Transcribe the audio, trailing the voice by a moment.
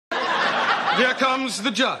Here comes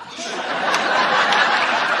the judge.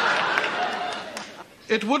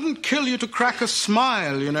 It wouldn't kill you to crack a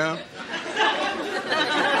smile, you know.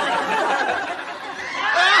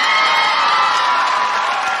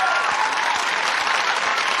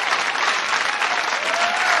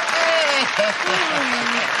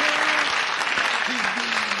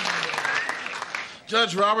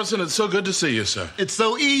 Judge Robertson, it's so good to see you, sir. It's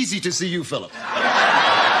so easy to see you, Philip.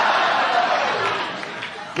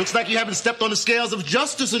 Looks like you haven't stepped on the scales of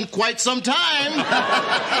justice in quite some time.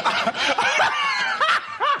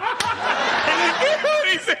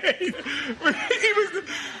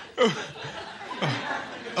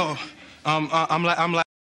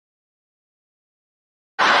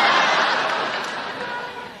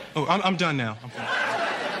 I'm done now.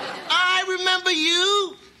 I remember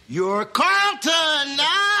you. You're Carlton.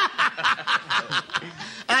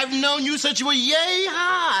 I've known you since you were yay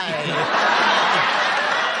high.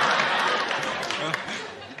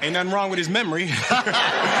 Ain't nothing wrong with his memory. You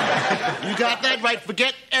got that right.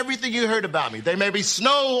 Forget everything you heard about me. There may be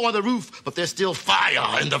snow on the roof, but there's still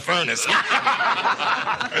fire in the furnace.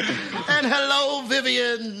 And hello,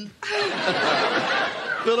 Vivian.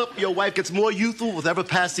 Philip, your wife gets more youthful with every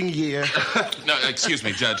passing year. No, excuse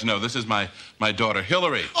me, Judge. No, this is my daughter,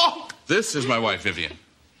 Hillary. Oh! This is my wife, Vivian.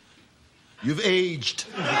 You've aged.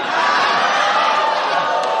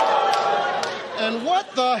 And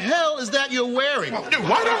what the hell is that you're wearing? Why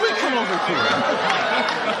don't we come over here?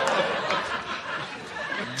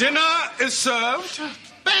 Dinner is served.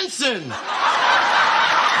 Benson!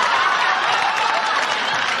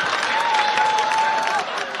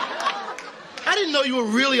 I didn't know you were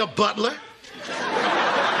really a butler.